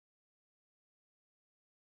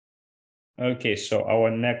Okay, so our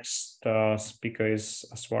next speaker is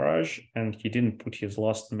Swaraj, and he didn't put his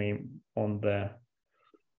last name on the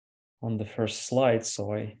first slide.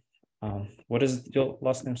 So what is your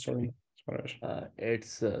last name? Sorry, Swaraj.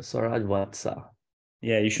 It's Swaraj Vatsa.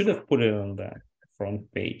 Yeah, you should have put it on the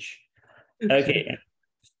front page. Okay,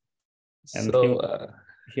 and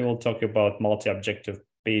he will talk about multi-objective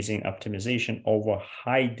Bayesian optimization over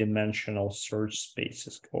high-dimensional search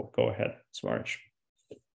spaces. Go ahead, Swaraj.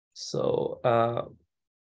 So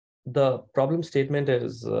the problem statement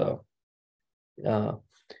is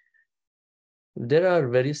there are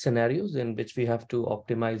various scenarios in which we have to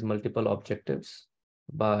optimize multiple objectives,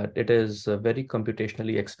 but it is very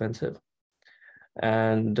computationally expensive.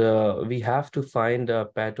 And we have to find a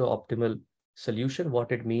pato-optimal solution.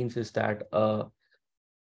 What it means is that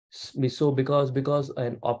because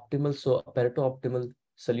an pareto-optimal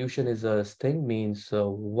solution is a thing means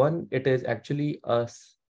one, it is actually a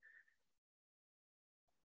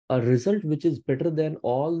result which is better than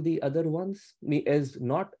all the other ones, is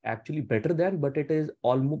not actually better than, but it is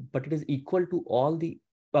equal to all the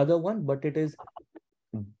other one, but it is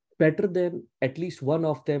better than at least one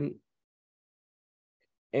of them.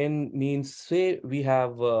 And means, say we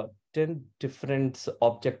have 10 different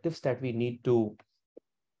objectives that we need to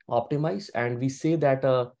optimize, and we say that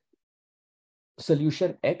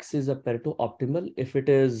solution X is a Pareto optimal if it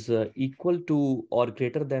is equal to or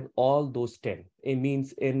greater than all those 10. It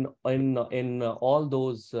means in all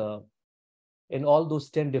those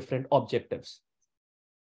 10 different objectives.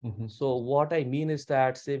 Mm-hmm. So what I mean is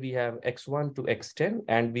that, say we have X1 to X10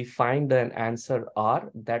 and we find an answer R,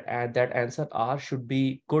 that answer R should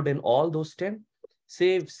be good in all those 10.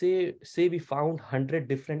 Say we found 100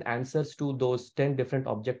 different answers to those 10 different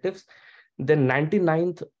objectives, then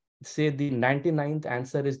 99th, say the 99th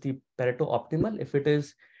answer is the Pareto optimal if it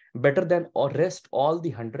is better than or rest all the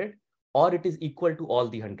 100, or it is equal to all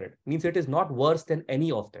the 100. Means it is not worse than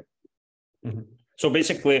any of them. Mm-hmm. So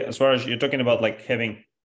basically, as far as you're talking about like having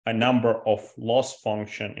a number of loss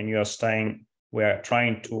function, and you're saying we're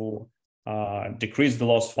trying to decrease the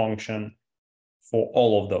loss function for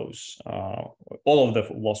all of those, all of the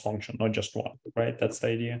loss function, not just one, right? That's the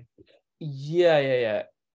idea. Yeah.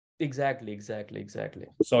 Exactly.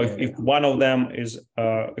 So if one of them is,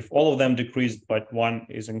 if all of them decreased, but one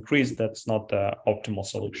is increased, that's not the optimal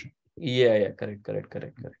solution. Yeah, correct.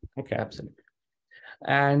 Okay. Absolutely.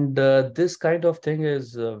 And this kind of thing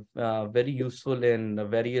is very useful in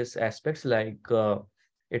various aspects. Like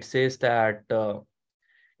it says that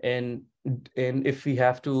and if we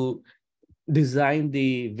have to design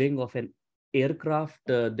the wing of an aircraft,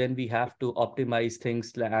 then we have to optimize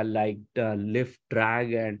things like lift,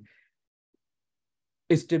 drag, and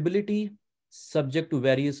stability, subject to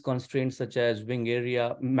various constraints such as wing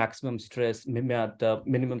area, maximum stress, the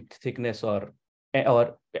minimum thickness, or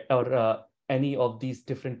any of these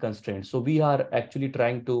different constraints. So we are actually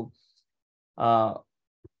trying to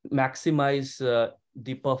maximize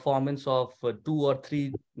the performance of 2 or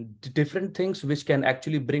 3 different things, which can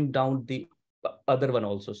actually bring down the other one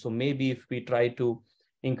also. So maybe if we try to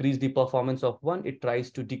increase the performance of one, it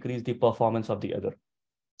tries to decrease the performance of the other.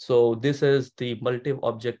 So this is the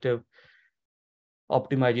multi-objective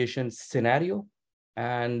optimization scenario.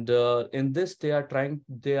 And in this, they are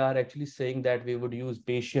actually saying that we would use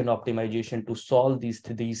Bayesian optimization to solve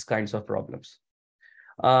these kinds of problems.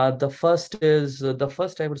 The first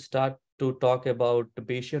I would start to talk about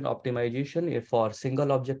Bayesian optimization for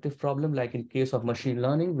single objective problem, like in case of machine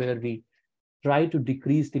learning, where we try to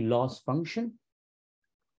decrease the loss function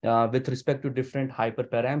with respect to different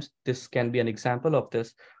hyperparams. This can be an example of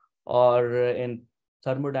this. Or in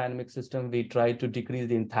thermodynamic system, we try to decrease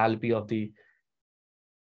the enthalpy of the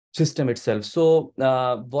system itself. So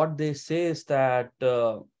what they say is that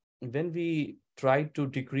when we try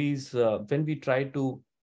to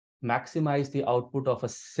maximize the output of a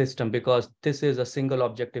system, because this is a single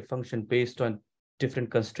objective function based on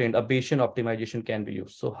different constraint, a Bayesian optimization can be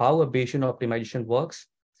used. So how a Bayesian optimization works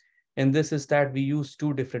in this is that we use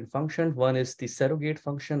 2 different functions. One is the surrogate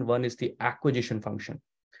function, one is the acquisition function.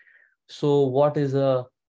 So what is a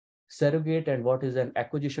surrogate and what is an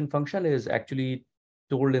acquisition function is actually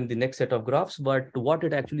told in the next set of graphs. But what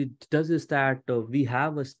it actually does is that we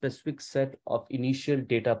have a specific set of initial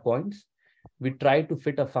data points. We try to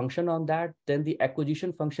fit a function on that. Then the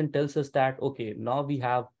acquisition function tells us that, okay, now we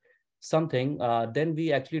have something. Then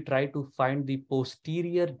we actually try to find the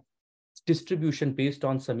posterior distribution based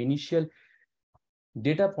on some initial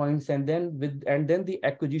data points, and then the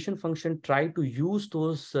acquisition function try to use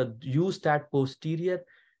that posterior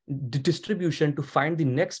distribution to find the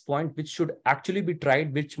next point, which should actually be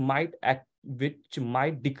tried, which might which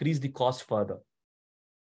might decrease the cost further.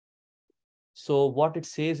 So what it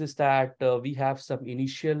says is that we have some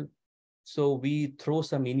initial, so we throw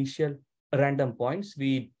some initial random points,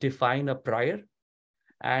 we define a prior,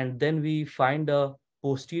 and then we find a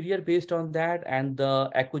posterior based on that, and the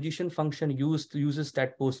acquisition function uses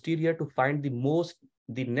that posterior to find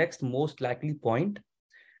the next most likely point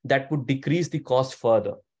that would decrease the cost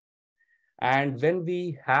further. And when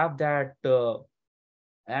we have that,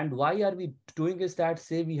 and why are we doing is that,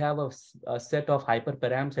 say we have a set of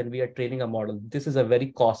hyperparams and we are training a model. This is a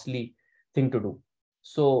very costly thing to do.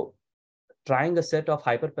 So trying a set of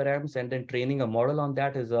hyperparams and then training a model on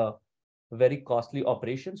that is a very costly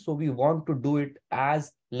operation. So we want to do it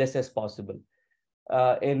as less as possible.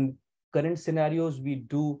 In current scenarios, we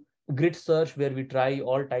do grid search where we try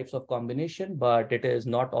all types of combination, but it is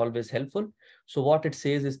not always helpful. So what it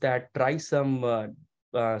says is that try some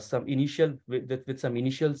initial with some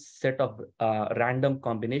initial set of random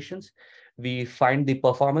combinations. We find the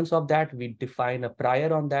performance of that. We define a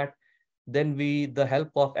prior on that. Then the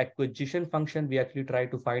help of acquisition function, we actually try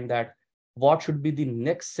to find that what should be the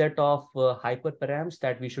next set of hyperparams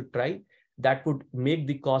that we should try that would make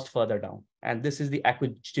the cost further down. And this is the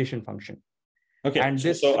acquisition function. Okay, and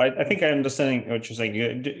so I think I'm understanding what you're saying.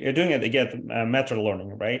 You're doing it again, meta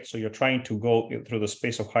learning, right? So you're trying to go through the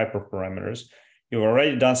space of hyperparameters. You've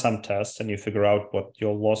already done some tests and you figure out what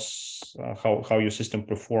your loss, how your system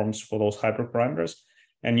performs for those hyperparameters.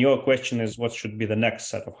 And your question is, what should be the next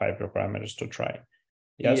set of hyperparameters to try?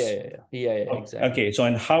 Yes. Yeah, exactly. Okay, so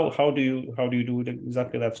and how do you do it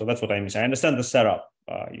exactly that? So that's what I'm saying. I understand the setup.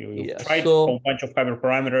 You tried a whole bunch of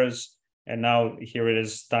hyperparameters, and now here it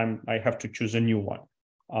is time. I have to choose a new one.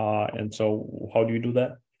 And so how do you do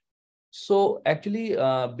that? So actually,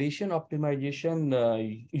 Bayesian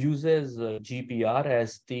optimization uses GPR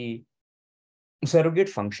as the surrogate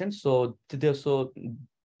function. So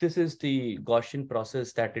this is the Gaussian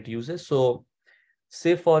process that it uses. So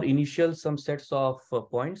say for initial some sets of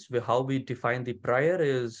points, how we define the prior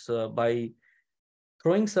is by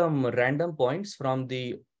throwing some random points from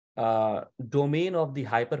the domain of the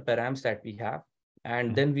hyperparams that we have.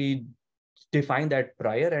 And then we define that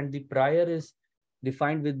prior, and the prior is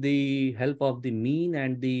defined with the help of the mean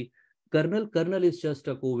and the kernel. Kernel is just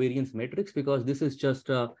a covariance matrix because this is just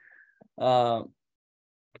a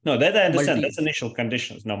no, that I understand. That's initial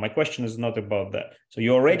conditions. No, my question is not about that. So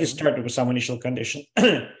you already started with some initial condition,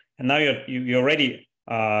 and now you already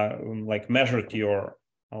like measured your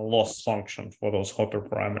loss function for those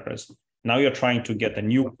hyperparameters. Now you're trying to get a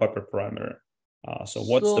new hyperparameter. So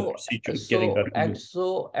what's the procedure of getting that?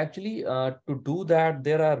 So actually, to do that,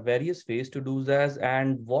 there are various ways to do that,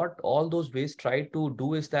 and what all those ways try to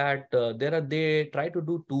do is that they try to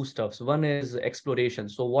do two stuffs. One is exploration.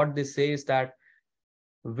 So what they say is that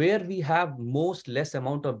where we have less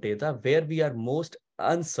amount of data, where we are most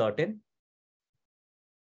uncertain,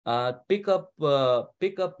 pick up.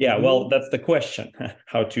 Yeah, well, that's the question: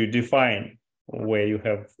 how to define where you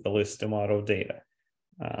have the least amount of data.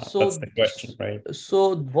 That's the question, right?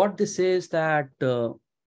 So what they say is that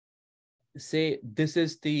say this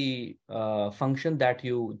is the function that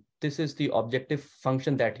this is the objective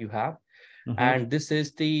function that you have, and this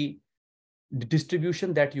is the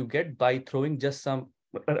distribution that you get by throwing just some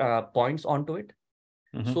points onto it.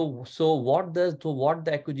 So what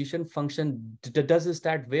the acquisition function does is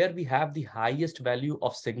that where we have the highest value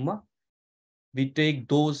of sigma, we take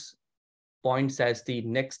those points as the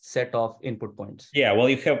next set of input points. Yeah, well,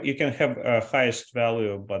 you can have a highest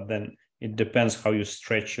value, but then it depends how you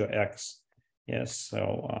stretch your x. Yes,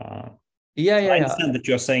 so I understand that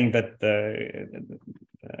you're saying that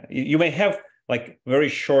you may have like very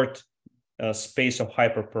short space of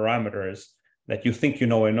hyperparameters that you think you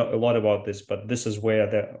know a lot about this, but this is where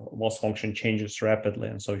the loss function changes rapidly,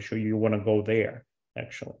 and so you want to go there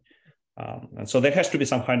actually. And so there has to be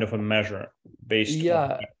some kind of a measure based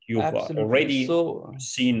on you've already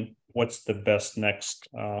seen what's the best next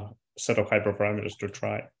set of hyperparameters to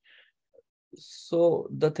try. So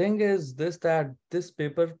the thing is that this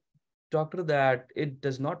paper talked that it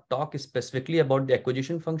does not talk specifically about the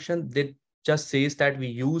acquisition function. It just says that we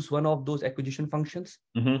use one of those acquisition functions.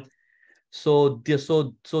 So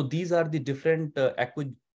these are the different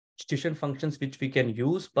acquisition functions which we can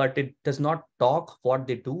use, but it does not talk what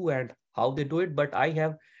they do and how they do it. But I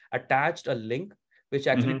have attached a link which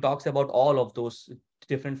actually talks about all of those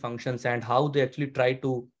different functions and how they actually try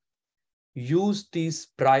to use these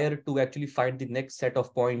prior to actually find the next set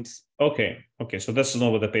of points. Okay. So this is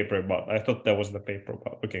not what the paper about. I thought that was the paper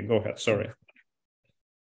about. Okay, go ahead. Sorry.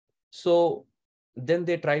 So then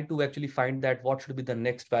they try to actually find that what should be the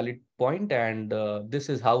next valid point, and this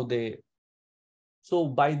is how they So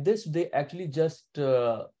by this, they actually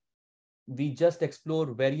we just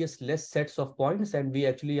explore various less sets of points, and we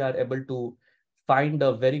actually are able to find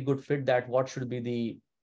a very good fit that what should be the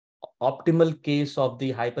optimal case of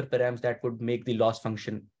the hyperparams that would make the loss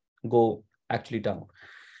function go actually down.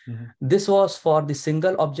 This was for the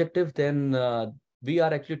single objective. Then we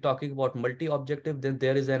are actually talking about multi-objective. Then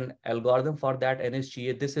there is an algorithm for that,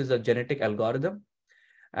 NSGA. This is a genetic algorithm.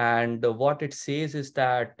 And what it says is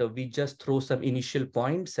that we just throw some initial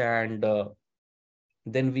points, and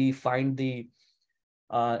then we find the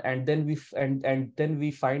and then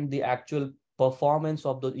we find the actual performance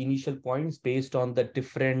of the initial points based on the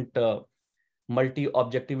different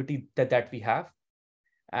multi-objectivity that we have.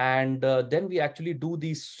 And then we actually do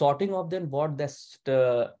the sorting of them. What this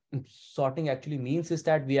sorting actually means is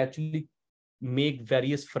that we actually make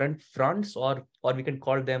various fronts, or we can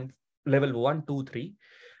call them level 1, 2, 3.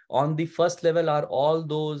 On the first level are all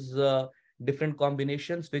those different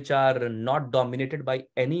combinations which are not dominated by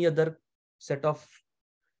any other set of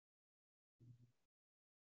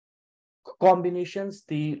combinations.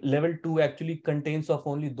 The level 2 actually contains of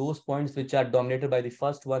only those points which are dominated by the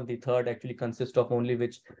first one. The third actually consists of only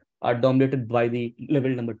which are dominated by the level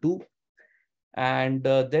number 2. And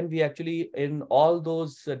then we actually, in all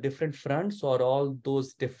those different fronts or all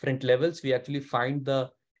those different levels, we actually find the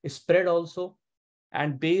spread also.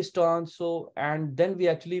 And based on and then we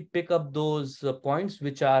actually pick up those points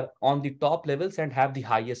which are on the top levels and have the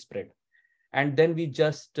highest spread. And then we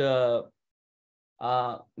just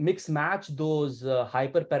mix match those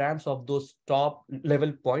hyperparams of those top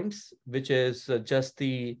level points, which is just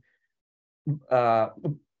the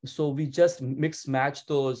so we just mix match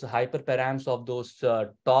those hyperparams of those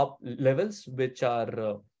top levels which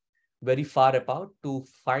are very far apart to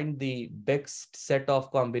find the best set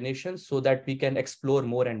of combinations so that we can explore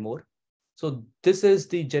more and more. So this is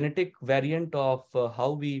the genetic variant of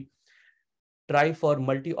how we try for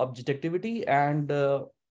multi-objectivity. And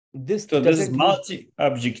this So this is doesn't use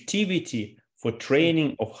multi-objectivity for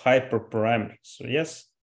training of hyperparameters. So yes.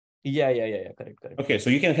 Yeah, correct. Okay,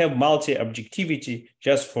 so you can have multi-objectivity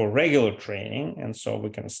just for regular training, and so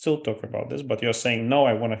we can still talk about this, but you're saying, no,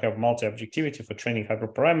 I want to have multi-objectivity for training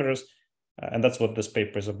hyperparameters, and that's what this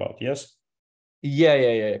paper is about, yes?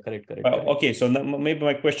 Yeah, correct. Okay, so maybe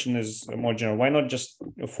my question is more general. Why not just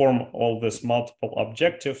form all these multiple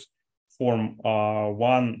objectives, form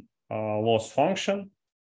one loss function,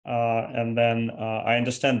 and then I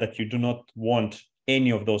understand that you do not want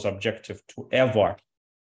any of those objectives to ever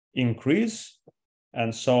increase,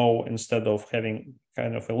 and so instead of having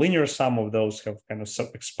kind of a linear sum of those, have kind of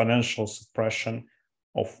exponential suppression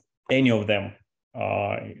of any of them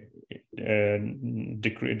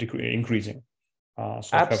increasing. So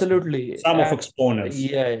absolutely, sum of exponents.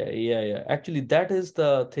 Yeah. Actually, that is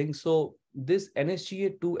the thing. So this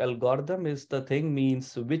NSGA2 algorithm is the thing,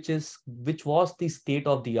 means which was the state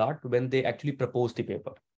of the art when they actually proposed the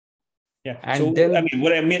paper. Yeah. And so then, I mean,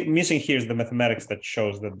 what I'm missing here is the mathematics that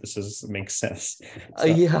shows that this makes sense. So,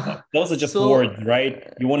 yeah, those are just words,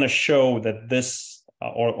 right? You want to show that this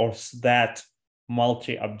or that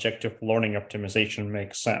multi-objective learning optimization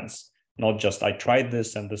makes sense, not just I tried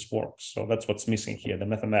this and this works. So that's what's missing here, the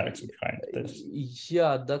mathematics behind this.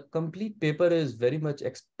 Yeah, the complete paper is very much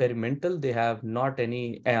experimental. They have not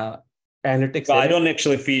any analytics. Well, I don't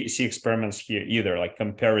actually see experiments here either, like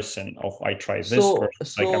comparison of I tried this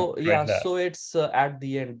versus that. So it's at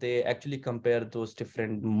the end they actually compare those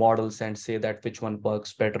different models and say that which one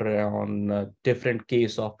works better on different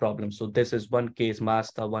case of problems. So this is one case,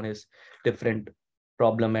 master one is different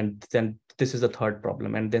problem, and then this is the third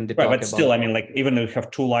problem, and then they talk but still, I mean, like, even if we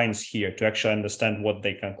have two lines here, to actually understand what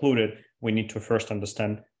they concluded, we need to first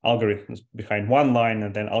understand algorithms behind one line,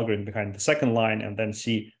 and then algorithm behind the second line, and then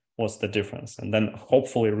see what's the difference, and then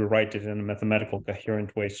hopefully rewrite it in a mathematical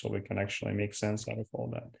coherent way so we can actually make sense out of all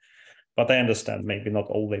that. But I understand maybe not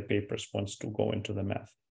all the papers wants to go into the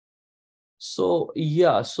math. So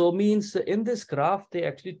yeah, so means in this graph they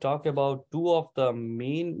actually talk about two of the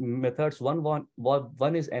main methods. One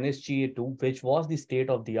is NSGA2, which was the state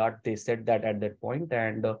of the art. They said that at that point,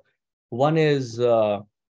 and one is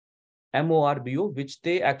MORBO, which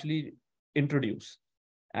they actually introduce.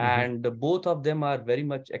 And both of them are very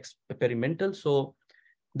much experimental. So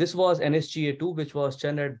this was NSGA2, which was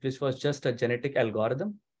just a genetic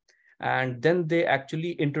algorithm. And then they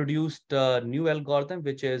actually introduced a new algorithm,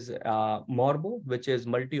 which is MORBO, which is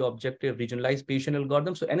multi-objective regionalized Bayesian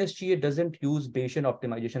algorithm. So NSGA doesn't use Bayesian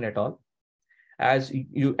optimization at all. As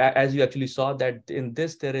you actually saw that in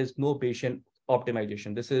this, there is no Bayesian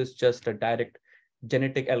optimization. This is just a direct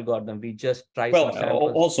genetic algorithm. We just try Well, some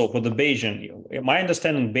samples. also for the Bayesian, my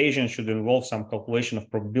understanding, Bayesian should involve some calculation of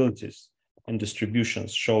probabilities and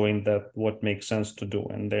distributions, showing that what makes sense to do.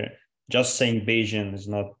 And they're just saying Bayesian is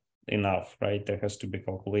not enough, right? There has to be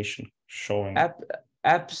calculation showing.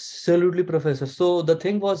 Absolutely, Professor. So the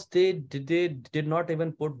thing was, they did not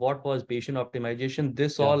even put what was Bayesian optimization.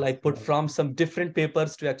 This all I put from some different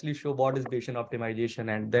papers to actually show what is Bayesian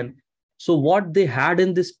optimization. And then, so what they had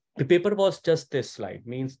in this paper was just this slide.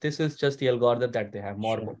 Means this is just the algorithm that they have,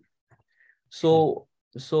 Morbo. So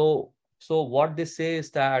what they say is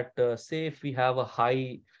that say if we have a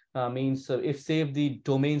high if the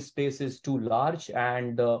domain space is too large,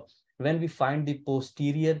 and when we find the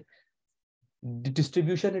posterior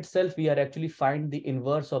distribution itself, we are actually find the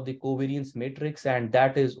inverse of the covariance matrix, and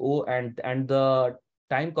that is O, and the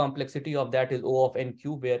time complexity of that is O of n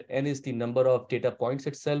cube, where n is the number of data points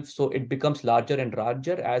itself. So it becomes larger and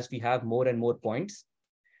larger as we have more and more points.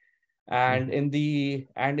 And in the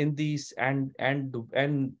when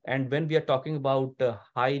we are talking about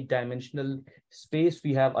high dimensional space,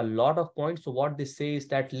 we have a lot of points. So what they say is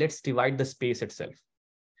that let's divide the space itself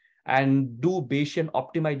and do Bayesian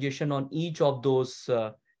optimization on each of those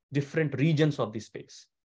different regions of the space.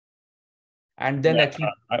 And then actually,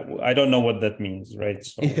 I don't know what that means, right?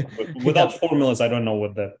 So without formulas, I don't know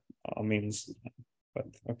what that means. But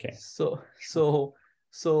okay. So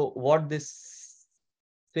what this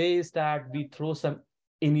says is that we throw some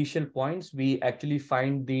initial points. We actually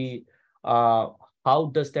find the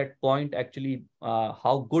how does that point actually,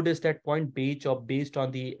 how good is that point based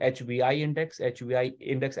on the HVI index? HVI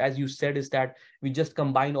index, as you said, is that we just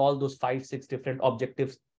combine all those 5-6 different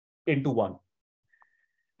objectives into one.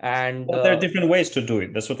 And well, there are different ways to do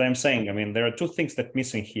it. That's what I'm saying. I mean, there are two things that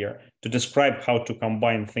missing here. To describe how to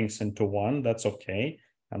combine things into one, that's okay.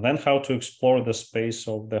 And then how to explore the space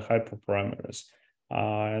of the hyperparameters.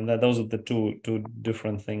 And those are the two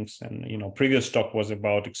different things. And, you know, previous talk was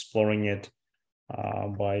about exploring it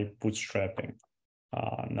by bootstrapping.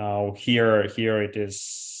 Now here it is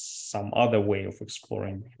some other way of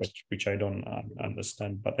exploring, which I don't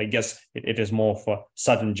understand. But I guess it is more of a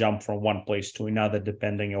sudden jump from one place to another,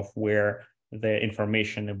 depending of where the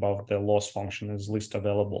information about the loss function is least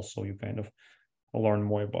available. So you kind of learn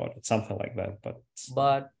more about it, something like that.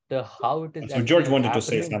 But how it is. So George wanted to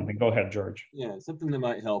say something. Go ahead, George. Yeah, something that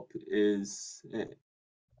might help is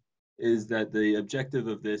that the objective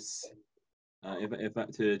of this, if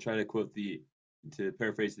to try to quote to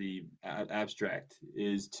paraphrase the abstract,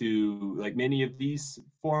 is to, like, many of these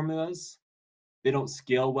formulas, they don't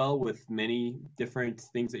scale well with many different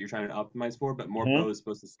things that you're trying to optimize for, but Morbo is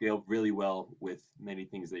supposed to scale really well with many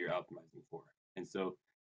things that you're optimizing for. And so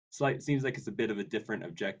it seems like it's a bit of a different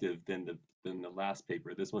objective than the last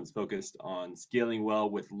paper. This one's focused on scaling well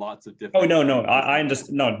with lots of different. Oh no, I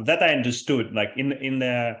understand. No, that I understood. Like in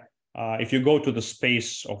the if you go to the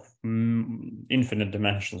space of infinite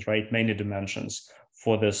dimensions, right, many dimensions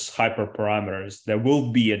for this hyperparameters, there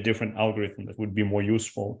will be a different algorithm that would be more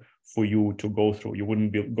useful for you to go through. You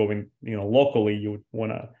wouldn't be going, you know, locally. You would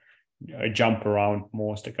want to jump around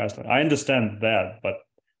more stochastically. I understand that, but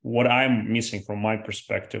what I'm missing from my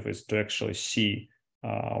perspective is to actually see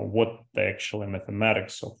what the actual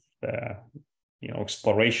mathematics of the, you know,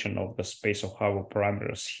 exploration of the space of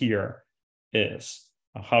hyperparameters here is.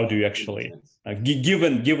 How do you actually,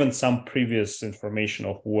 given some previous information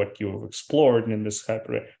of what you've explored in this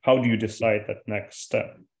hyper, how do you decide that next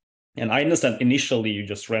step? And I understand initially you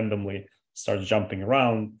just randomly start jumping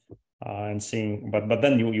around and seeing, but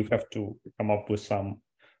then you have to come up with some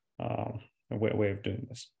way of doing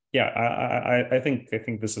this. Yeah, I think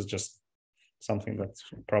this is just something that's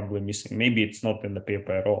probably missing. Maybe it's not in the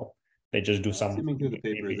paper at all. They just do some. Assuming through the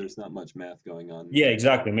paper, there's not much math going on. Yeah,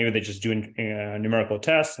 exactly. Maybe they just do numerical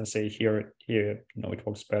tests and say here, you know, it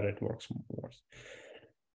works better, it works worse.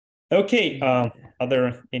 Okay.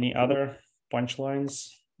 Any other punchlines?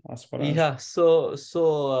 Yeah. So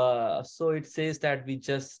it says that we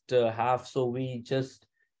just have. So we just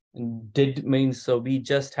we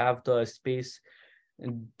just have the space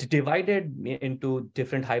divided into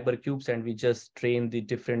different hypercubes, and we just train the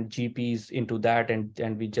different GPs into that,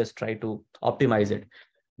 and we just try to optimize it.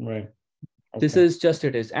 Right. Okay. This is just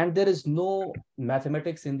it is, and there is no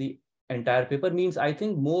mathematics in the entire paper. Means I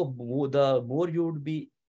think the more you would be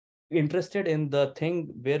interested in the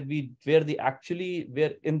thing where they actually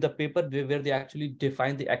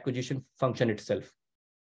define the acquisition function itself.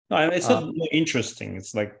 No, it's not interesting.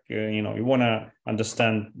 It's like, you know, you want to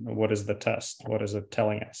understand what is the test, what is it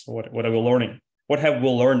telling us, what are we learning, what have we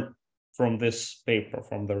learned from this paper,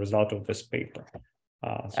 from the result of this paper. So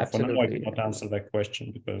for now, I Absolutely. cannot answer that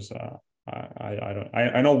question because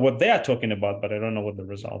I know what they are talking about, but I don't know what the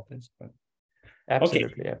result is. But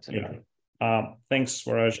Absolutely, okay. absolutely. Yeah. Thanks,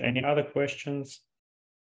 Swaraj. Any other questions?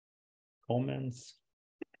 Comments?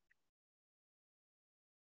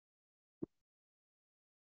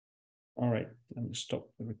 All right, let me stop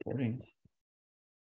the recording.